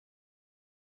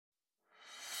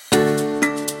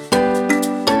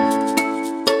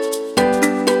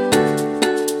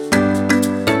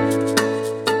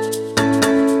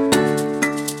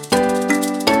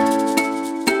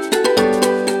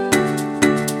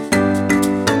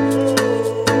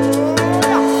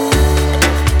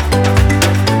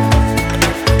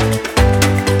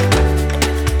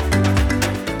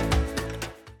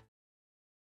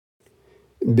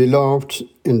Beloved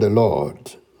in the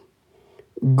Lord,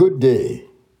 good day.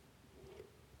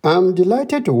 I'm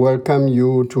delighted to welcome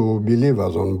you to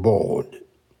Believers on Board.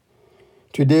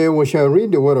 Today we shall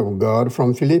read the Word of God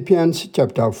from Philippians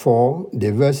chapter 4,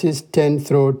 the verses 10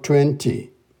 through 20.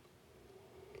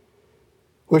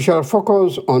 We shall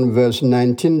focus on verse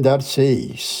 19 that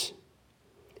says,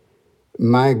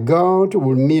 "My God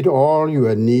will meet all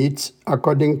your needs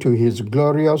according to his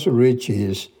glorious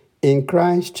riches in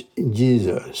Christ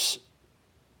Jesus."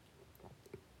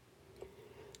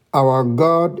 Our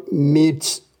God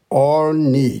meets all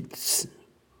needs.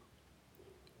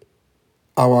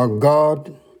 Our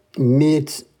God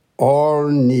meets all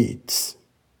needs.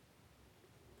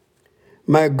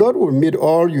 My God will meet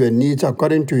all your needs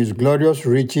according to his glorious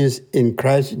riches in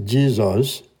Christ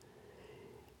Jesus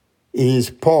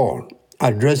is Paul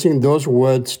addressing those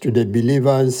words to the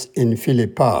believers in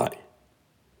Philippi.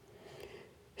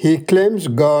 He claims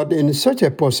God in such a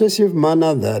possessive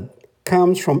manner that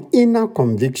comes from inner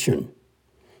conviction.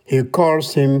 He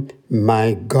calls him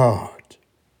my God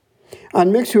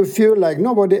and makes you feel like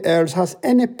nobody else has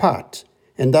any part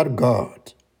in that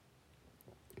God.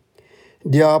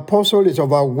 The apostle is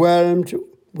overwhelmed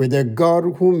with a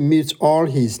God who meets all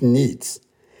his needs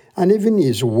and even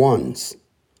his wants.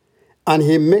 And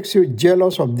he makes you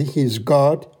jealous of his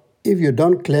God if you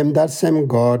don't claim that same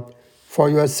God for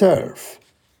yourself.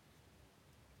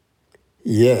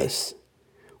 Yes,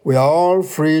 we are all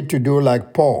free to do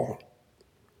like Paul.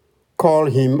 Call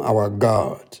him our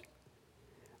God.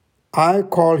 I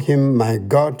call him my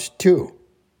God too.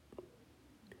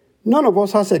 None of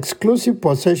us has exclusive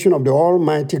possession of the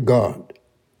Almighty God.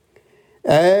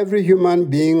 Every human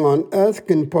being on earth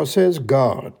can possess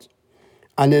God,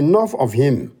 and enough of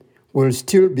him will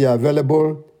still be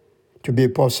available to be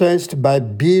possessed by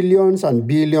billions and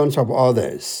billions of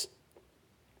others.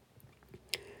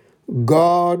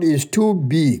 God is too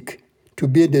big to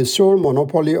be the sole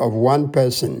monopoly of one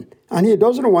person, and he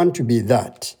doesn't want to be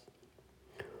that.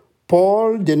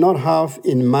 Paul did not have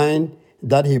in mind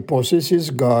that he possesses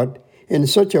God in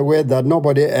such a way that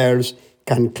nobody else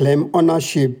can claim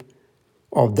ownership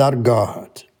of that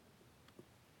God.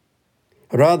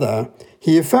 Rather,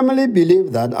 he firmly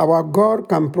believed that our God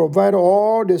can provide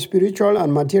all the spiritual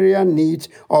and material needs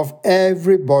of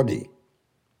everybody.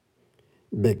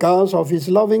 Because of his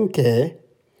loving care,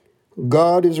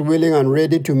 God is willing and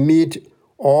ready to meet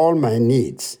all my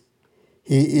needs.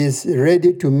 He is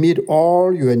ready to meet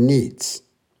all your needs.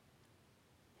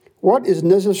 What is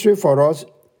necessary for us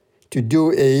to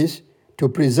do is to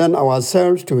present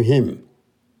ourselves to him.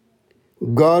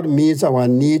 God meets our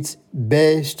needs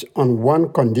based on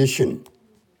one condition: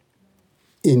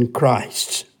 in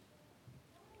Christ.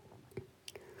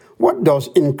 What does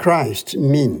in Christ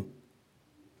mean?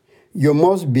 You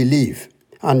must believe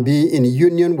and be in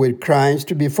union with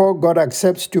Christ before God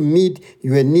accepts to meet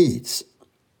your needs.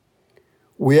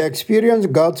 We experience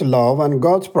God's love and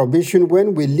God's provision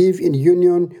when we live in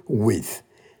union with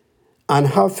and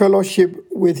have fellowship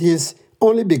with his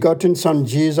only begotten Son,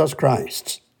 Jesus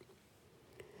Christ.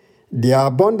 The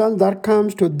abundance that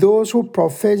comes to those who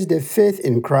profess the faith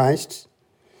in Christ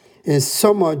is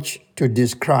so much to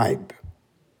describe.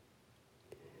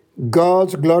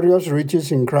 God's glorious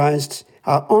riches in Christ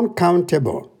are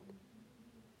uncountable,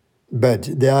 but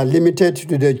they are limited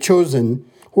to the chosen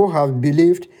who have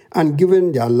believed and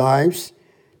given their lives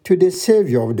to the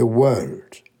Savior of the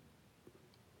world.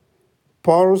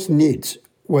 Paul's needs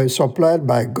were supplied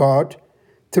by God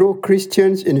through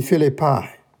Christians in Philippi.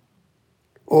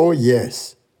 Oh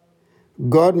yes,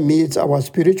 God meets our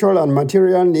spiritual and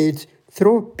material needs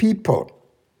through people,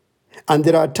 and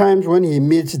there are times when he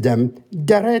meets them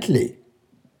directly.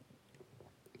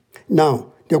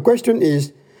 Now, the question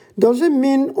is, does it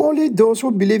mean only those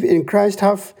who believe in Christ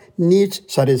have needs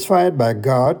satisfied by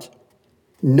God?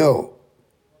 No.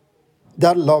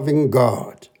 That loving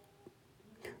God,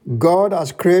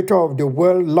 as creator of the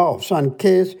world, loves and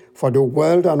cares for the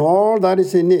world and all that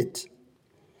is in it.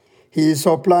 He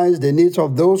supplies the needs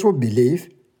of those who believe,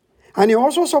 and he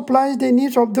also supplies the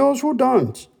needs of those who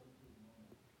don't.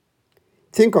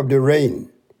 Think of the rain,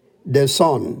 the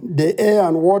sun, the air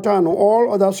and water, and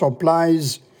all other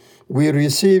supplies we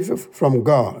receive from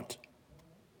God.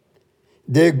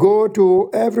 They go to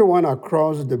everyone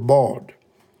across the board,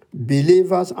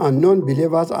 believers and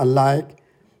non-believers alike,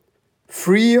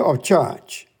 free of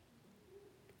charge.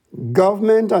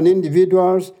 Government and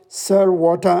individuals sell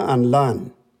water and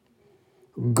land.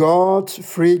 God's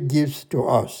free gifts to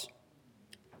us.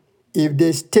 If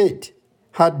the state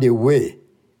had the way,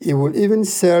 it would even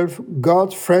sell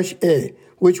God's fresh air,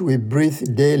 which we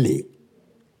breathe daily.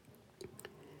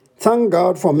 Thank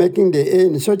God for making the air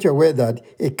in such a way that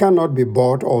it cannot be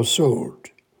bought or sold.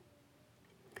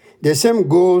 The same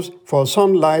goes for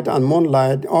sunlight and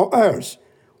moonlight, or else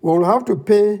we will have to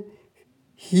pay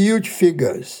huge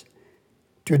figures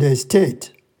to the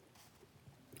state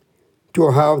to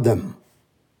have them.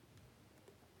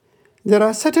 There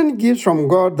are certain gifts from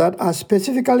God that are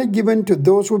specifically given to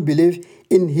those who believe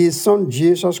in His Son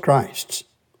Jesus Christ.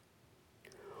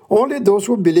 Only those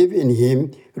who believe in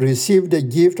Him receive the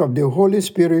gift of the Holy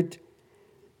Spirit,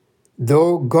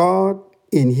 though God,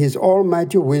 in His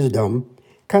almighty wisdom,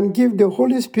 can give the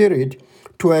Holy Spirit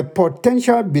to a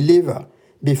potential believer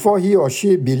before he or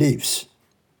she believes.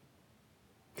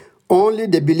 Only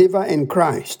the believer in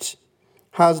Christ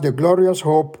has the glorious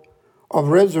hope of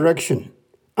resurrection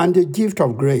and the gift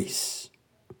of grace.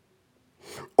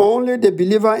 Only the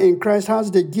believer in Christ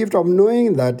has the gift of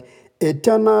knowing that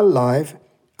eternal life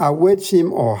awaits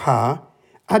him or her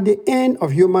at the end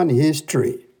of human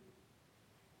history.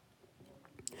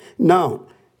 Now,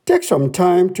 take some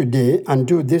time today and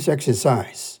do this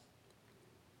exercise.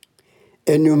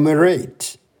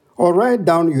 Enumerate or write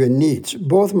down your needs,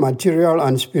 both material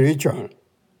and spiritual.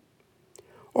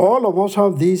 All of us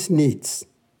have these needs.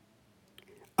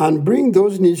 And bring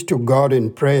those needs to God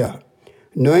in prayer,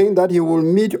 knowing that He will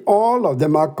meet all of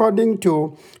them according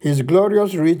to His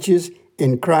glorious riches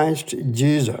in Christ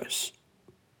Jesus.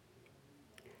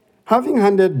 Having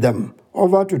handed them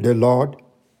over to the Lord,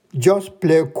 just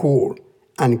play cool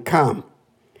and calm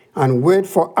and wait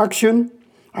for action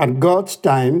at God's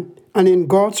time and in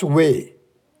God's way.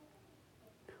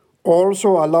 Also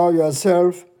allow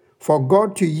yourself for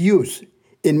God to use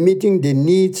in meeting the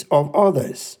needs of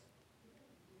others.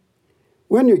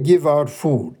 When you give out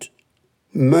food,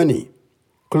 money,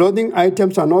 clothing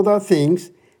items, and other things,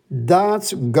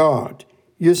 that's God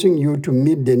using you to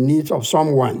meet the needs of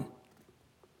someone.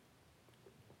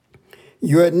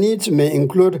 Your needs may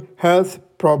include health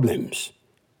problems,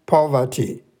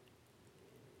 poverty,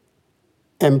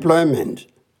 employment,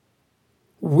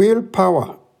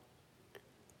 willpower,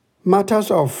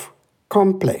 matters of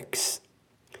complex,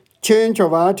 change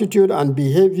of attitude and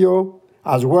behavior,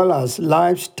 as well as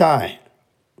lifestyle.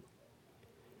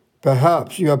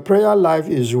 Perhaps your prayer life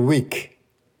is weak.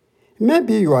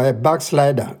 Maybe you are a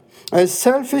backslider, a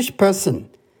selfish person,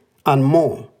 and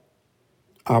more.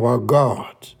 Our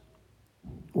God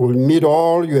will meet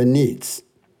all your needs.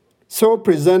 So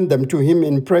present them to Him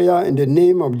in prayer in the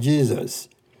name of Jesus,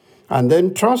 and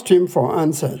then trust Him for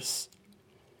answers.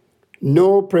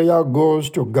 No prayer goes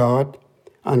to God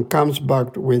and comes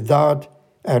back without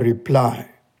a reply.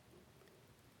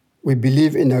 We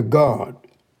believe in a God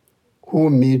who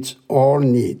meets all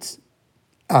needs.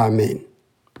 Amen.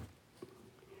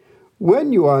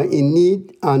 When you are in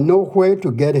need and know where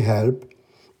to get help,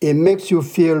 it makes you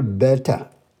feel better.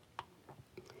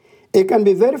 It can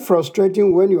be very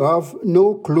frustrating when you have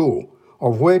no clue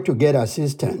of where to get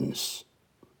assistance.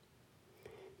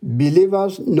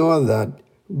 Believers know that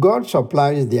God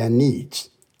supplies their needs,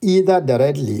 either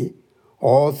directly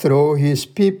or through His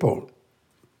people.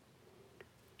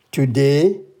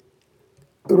 Today,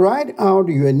 write out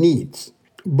your needs,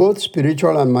 both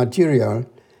spiritual and material,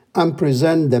 and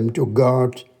present them to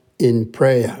God in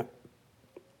prayer.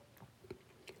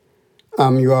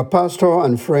 I'm your pastor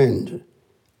and friend,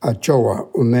 Achoa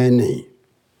Umeni.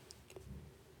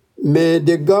 May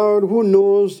the God who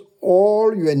knows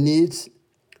all your needs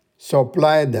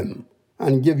supply them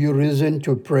and give you reason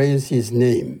to praise His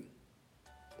name.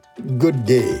 Good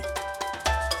day.